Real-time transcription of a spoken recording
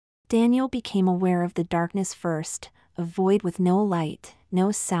Daniel became aware of the darkness first, a void with no light,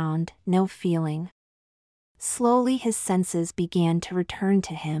 no sound, no feeling. Slowly his senses began to return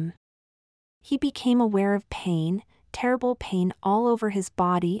to him. He became aware of pain, terrible pain all over his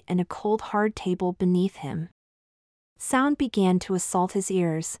body and a cold hard table beneath him. Sound began to assault his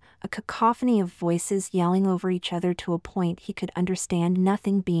ears, a cacophony of voices yelling over each other to a point he could understand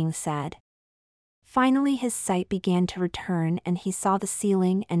nothing being said. Finally his sight began to return and he saw the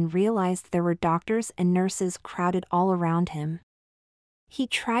ceiling and realized there were doctors and nurses crowded all around him. He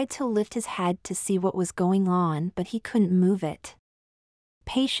tried to lift his head to see what was going on, but he couldn't move it.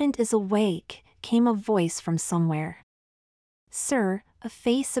 "Patient is awake," came a voice from somewhere. "Sir," a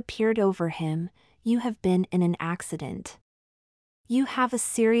face appeared over him, "you have been in an accident. You have a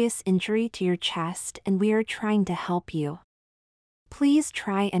serious injury to your chest and we are trying to help you. Please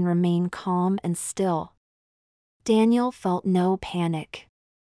try and remain calm and still." Daniel felt no panic.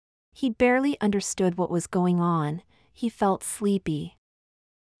 He barely understood what was going on, he felt sleepy.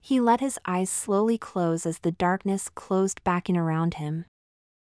 He let his eyes slowly close as the darkness closed back in around him.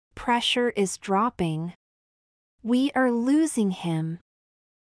 "Pressure is dropping. We are losing him."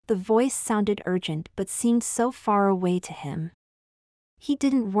 The voice sounded urgent but seemed so far away to him. He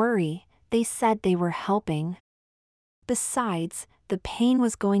didn't worry, they said they were helping. Besides, the pain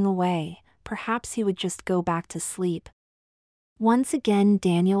was going away, perhaps he would just go back to sleep. Once again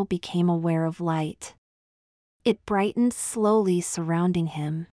Daniel became aware of light. It brightened slowly surrounding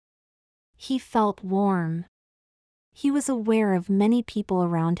him. He felt warm. He was aware of many people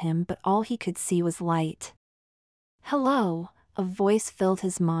around him but all he could see was light. "Hello," a voice filled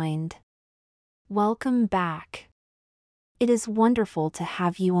his mind. "Welcome back. It is wonderful to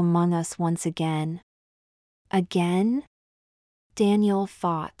have you among us once again." "Again?" Daniel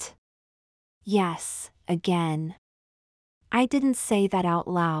thought. "Yes, again." "I didn't say that out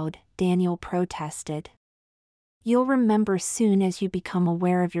loud," Daniel protested. "You'll remember soon as you become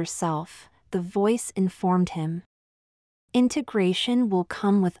aware of yourself," the voice informed him. "Integration will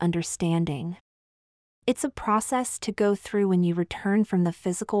come with understanding. It's a process to go through when you return from the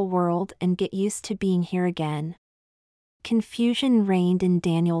physical world and get used to being here again." Confusion reigned in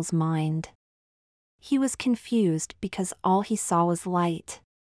Daniel's mind. He was confused because all he saw was light.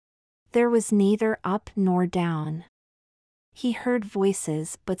 There was neither up nor down. He heard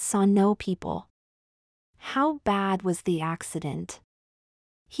voices but saw no people. How bad was the accident?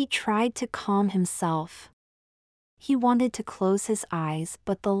 He tried to calm himself. He wanted to close his eyes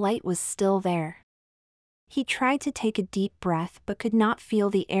but the light was still there. He tried to take a deep breath but could not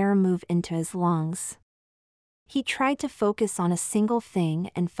feel the air move into his lungs. He tried to focus on a single thing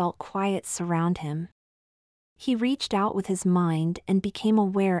and felt quiet surround him. He reached out with his mind and became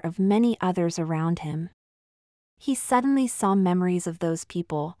aware of many others around him. He suddenly saw memories of those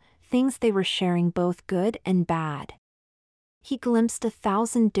people, things they were sharing both good and bad. He glimpsed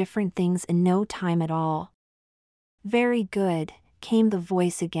 1,000 different things in no time at all. "Very good," came the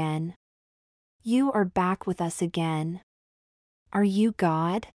voice again. "You are back with us again." "Are you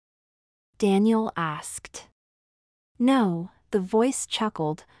God?" Daniel asked. "No," the voice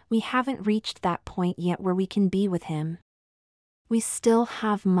chuckled, "we haven't reached that point yet where we can be with him. We still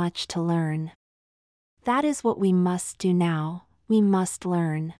have much to learn. That is what we must do now, we must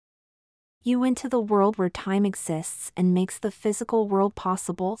learn. You went to the world where time exists and makes the physical world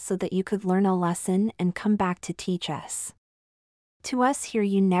possible so that you could learn a lesson and come back to teach us. To us here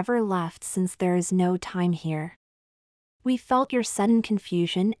you never left since there is no time here. We felt your sudden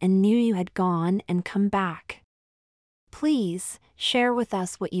confusion and knew you had gone and come back. Please, share with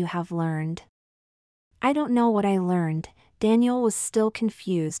us what you have learned." "I don't know what I learned." Daniel was still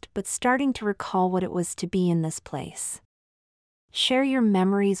confused but starting to recall what it was to be in this place. "Share your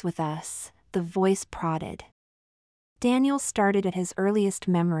memories with us," the voice prodded. Daniel started at his earliest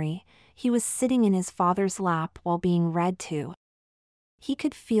memory. He was sitting in his father's lap while being read to. He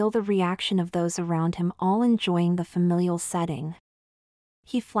could feel the reaction of those around him, all enjoying the familial setting.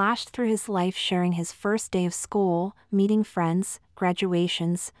 He flashed through his life, sharing his first day of school, meeting friends,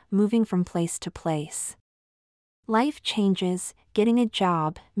 graduations, moving from place to place. Life changes, getting a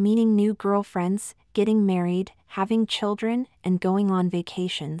job, meeting new girlfriends, getting married, having children, and going on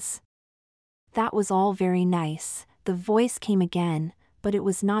vacations. That was all very nice, the voice came again, but it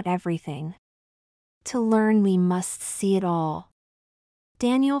was not everything. To learn we must see it all.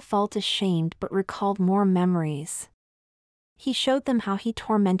 Daniel felt ashamed but recalled more memories. He showed them how he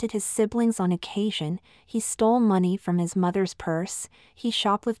tormented his siblings on occasion, he stole money from his mother's purse, he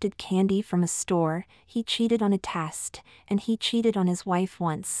shoplifted candy from a store, he cheated on a test, and he cheated on his wife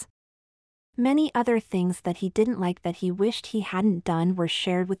once. Many other things that he didn't like that he wished he hadn't done were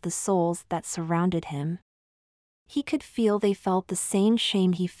shared with the souls that surrounded him. He could feel they felt the same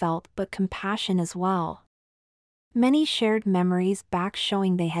shame he felt, but compassion as well. Many shared memories back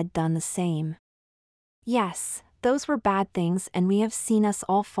showing they had done the same. Yes, those were bad things, and we have seen us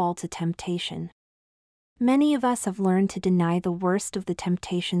all fall to temptation. Many of us have learned to deny the worst of the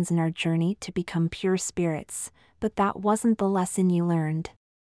temptations in our journey to become pure spirits, but that wasn't the lesson you learned.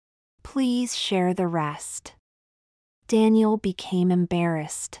 Please share the rest. Daniel became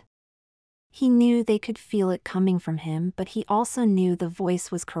embarrassed. He knew they could feel it coming from him, but he also knew the voice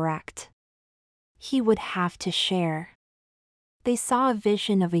was correct. He would have to share. They saw a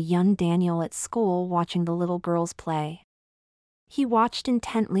vision of a young Daniel at school watching the little girls play. He watched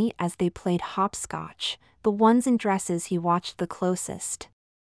intently as they played hopscotch. The ones in dresses he watched the closest.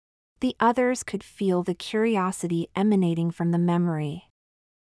 The others could feel the curiosity emanating from the memory.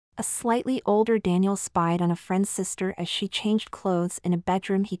 A slightly older Daniel spied on a friend's sister as she changed clothes in a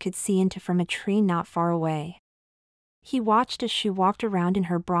bedroom he could see into from a tree not far away. He watched as she walked around in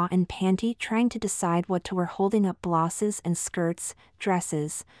her bra and panty, trying to decide what to wear, holding up blouses and skirts,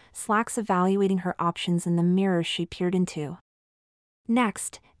 dresses, slacks, evaluating her options in the mirror she peered into.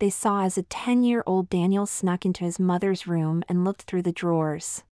 Next, they saw as a 10-year-old Daniel snuck into his mother's room and looked through the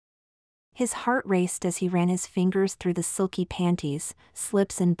drawers. His heart raced as he ran his fingers through the silky panties,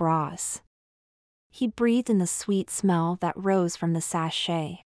 slips and bras. He breathed in the sweet smell that rose from the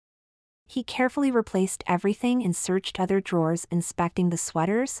sachet. He carefully replaced everything and searched other drawers, inspecting the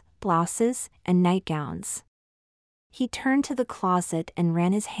sweaters, blouses, and nightgowns. He turned to the closet and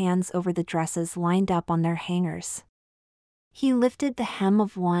ran his hands over the dresses lined up on their hangers. He lifted the hem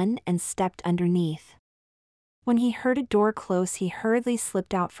of one and stepped underneath. When he heard a door close, he hurriedly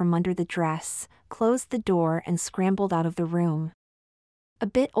slipped out from under the dress, closed the door, and scrambled out of the room. A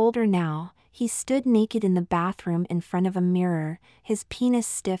bit older now, he stood naked in the bathroom in front of a mirror, his penis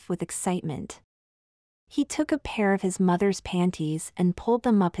stiff with excitement. He took a pair of his mother's panties and pulled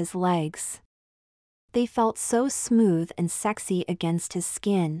them up his legs. They felt so smooth and sexy against his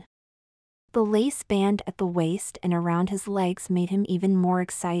skin. The lace band at the waist and around his legs made him even more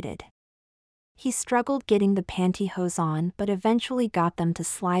excited. He struggled getting the pantyhose on, but eventually got them to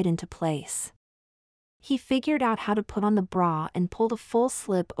slide into place. He figured out how to put on the bra and pulled a full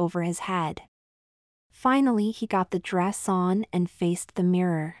slip over his head. Finally, he got the dress on and faced the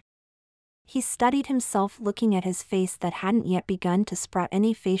mirror. He studied himself, looking at his face that hadn't yet begun to sprout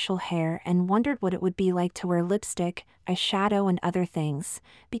any facial hair, and wondered what it would be like to wear lipstick, eyeshadow, and other things,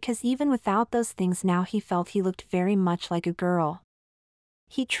 because even without those things now he felt he looked very much like a girl.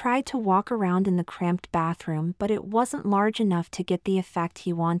 He tried to walk around in the cramped bathroom, but it wasn't large enough to get the effect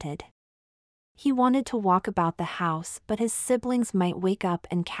he wanted. He wanted to walk about the house, but his siblings might wake up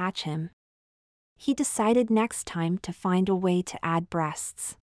and catch him. He decided next time to find a way to add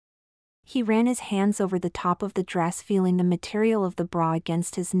breasts. He ran his hands over the top of the dress, feeling the material of the bra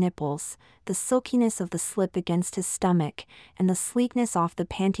against his nipples, the silkiness of the slip against his stomach, and the sleekness off the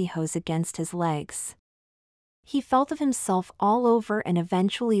pantyhose against his legs. He felt of himself all over and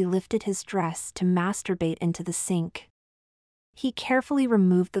eventually lifted his dress to masturbate into the sink. He carefully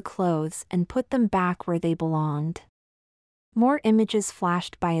removed the clothes and put them back where they belonged. More images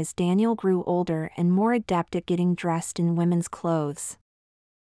flashed by as Daniel grew older and more adept at getting dressed in women's clothes.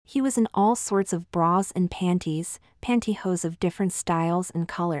 He was in all sorts of bras and panties, pantyhose of different styles and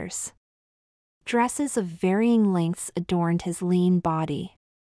colors. Dresses of varying lengths adorned his lean body.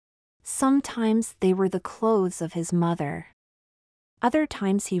 Sometimes they were the clothes of his mother. Other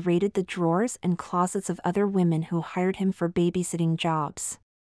times he raided the drawers and closets of other women who hired him for babysitting jobs.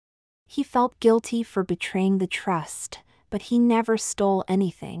 He felt guilty for betraying the trust, but he never stole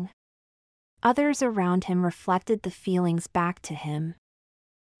anything. Others around him reflected the feelings back to him.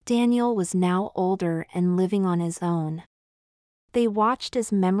 Daniel was now older and living on his own. They watched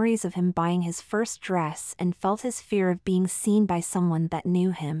as memories of him buying his first dress and felt his fear of being seen by someone that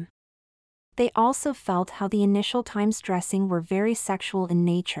knew him. They also felt how the initial times dressing were very sexual in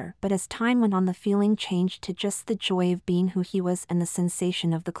nature, but as time went on the feeling changed to just the joy of being who he was and the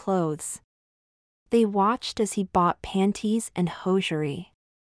sensation of the clothes. They watched as he bought panties and hosiery.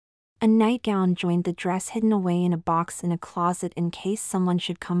 A nightgown joined the dress, hidden away in a box in a closet in case someone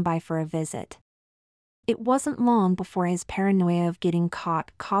should come by for a visit. It wasn't long before his paranoia of getting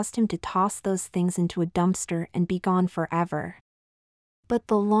caught caused him to toss those things into a dumpster and be gone forever. But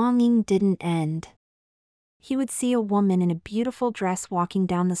the longing didn't end. He would see a woman in a beautiful dress walking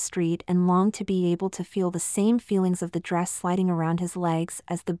down the street and long to be able to feel the same feelings of the dress sliding around his legs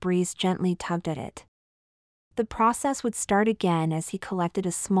as the breeze gently tugged at it. The process would start again as he collected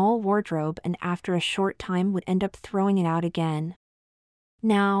a small wardrobe and after a short time would end up throwing it out again.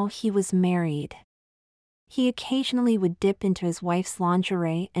 Now he was married. He occasionally would dip into his wife's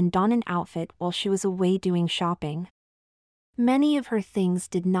lingerie and don an outfit while she was away doing shopping. Many of her things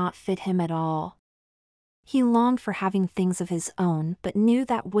did not fit him at all. He longed for having things of his own but knew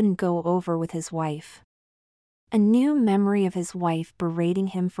that wouldn't go over with his wife. A new memory of his wife berating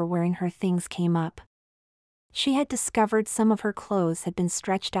him for wearing her things came up. She had discovered some of her clothes had been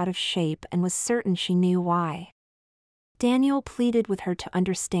stretched out of shape and was certain she knew why. Daniel pleaded with her to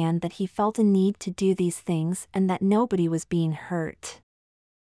understand that he felt a need to do these things and that nobody was being hurt.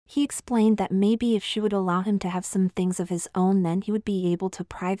 He explained that maybe if she would allow him to have some things of his own, then he would be able to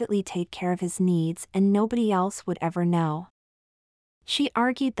privately take care of his needs and nobody else would ever know. She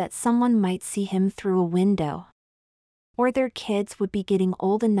argued that someone might see him through a window. Or their kids would be getting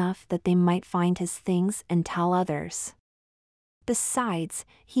old enough that they might find his things and tell others. Besides,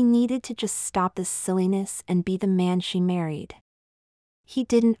 he needed to just stop this silliness and be the man she married. He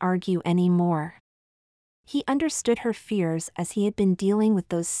didn't argue anymore. He understood her fears as he had been dealing with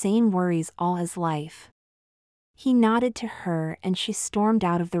those same worries all his life. He nodded to her and she stormed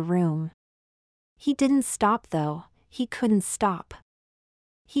out of the room. He didn't stop though, he couldn't stop.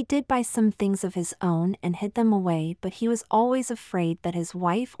 He did buy some things of his own and hid them away, but he was always afraid that his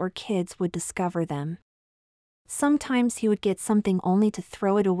wife or kids would discover them. Sometimes he would get something only to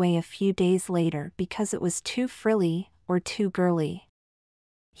throw it away a few days later because it was too frilly or too girly.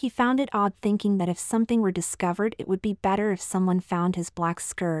 He found it odd thinking that if something were discovered it would be better if someone found his black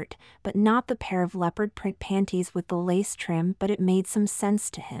skirt, but not the pair of leopard print panties with the lace trim, but it made some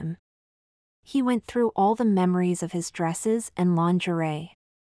sense to him. He went through all the memories of his dresses and lingerie.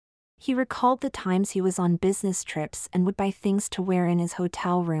 He recalled the times he was on business trips and would buy things to wear in his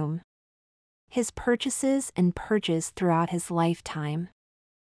hotel room. His purchases and purges throughout his lifetime.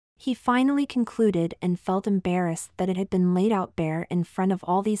 He finally concluded and felt embarrassed that it had been laid out bare in front of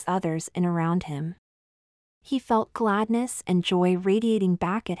all these others and around him. He felt gladness and joy radiating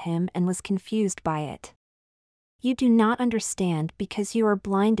back at him and was confused by it. You do not understand because you are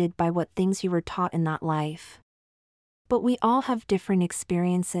blinded by what things you were taught in that life. But we all have different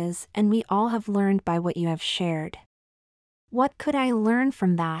experiences and we all have learned by what you have shared. What could I learn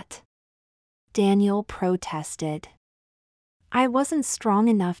from that? Daniel protested. I wasn't strong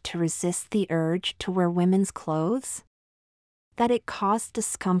enough to resist the urge to wear women's clothes? That it caused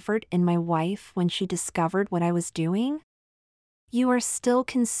discomfort in my wife when she discovered what I was doing? You are still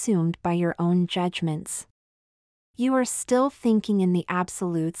consumed by your own judgments. You are still thinking in the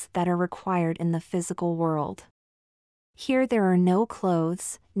absolutes that are required in the physical world. Here there are no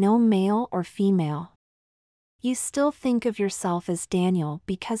clothes, no male or female. You still think of yourself as Daniel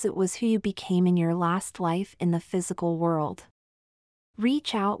because it was who you became in your last life in the physical world.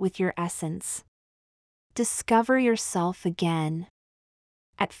 Reach out with your essence. Discover yourself again.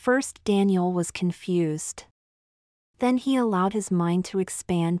 At first Daniel was confused. Then he allowed his mind to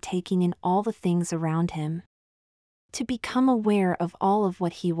expand, taking in all the things around him. To become aware of all of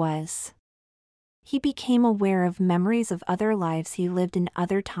what he was. He became aware of memories of other lives he lived in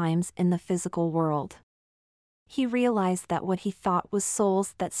other times in the physical world. He realized that what he thought was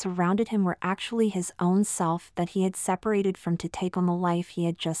souls that surrounded him were actually his own self that he had separated from to take on the life he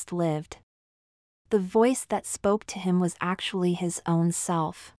had just lived. The voice that spoke to him was actually his own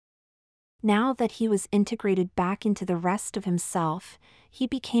self. Now that he was integrated back into the rest of himself, he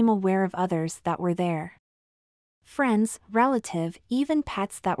became aware of others that were there. Friends, relatives, even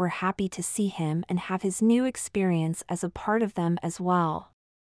pets that were happy to see him and have his new experience as a part of them as well.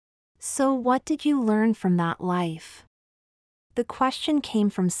 So what did you learn from that life? The question came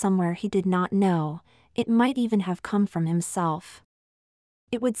from somewhere he did not know, it might even have come from himself.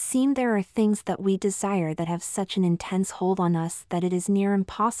 It would seem there are things that we desire that have such an intense hold on us that it is near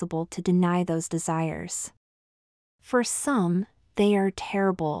impossible to deny those desires. For some, they are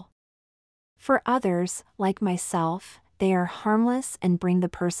terrible. For others, like myself, they are harmless and bring the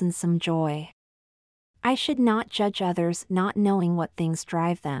person some joy. I should not judge others not knowing what things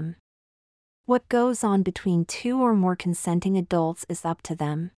drive them. What goes on between two or more consenting adults is up to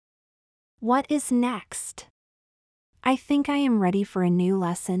them. What is next? I think I am ready for a new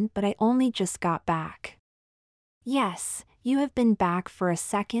lesson, but I only just got back. Yes, you have been back for a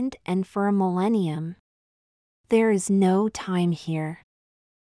second and for a millennium. There is no time here.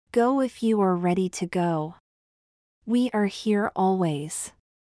 Go if you are ready to go. We are here always.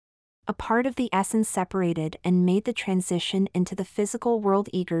 A part of the essence separated and made the transition into the physical world,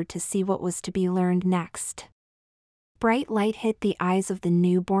 eager to see what was to be learned next. Bright light hit the eyes of the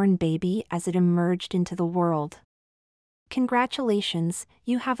newborn baby as it emerged into the world. "Congratulations,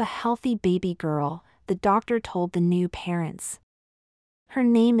 you have a healthy baby girl," the doctor told the new parents. "Her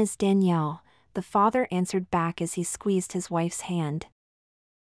name is Danielle," the father answered back as he squeezed his wife's hand.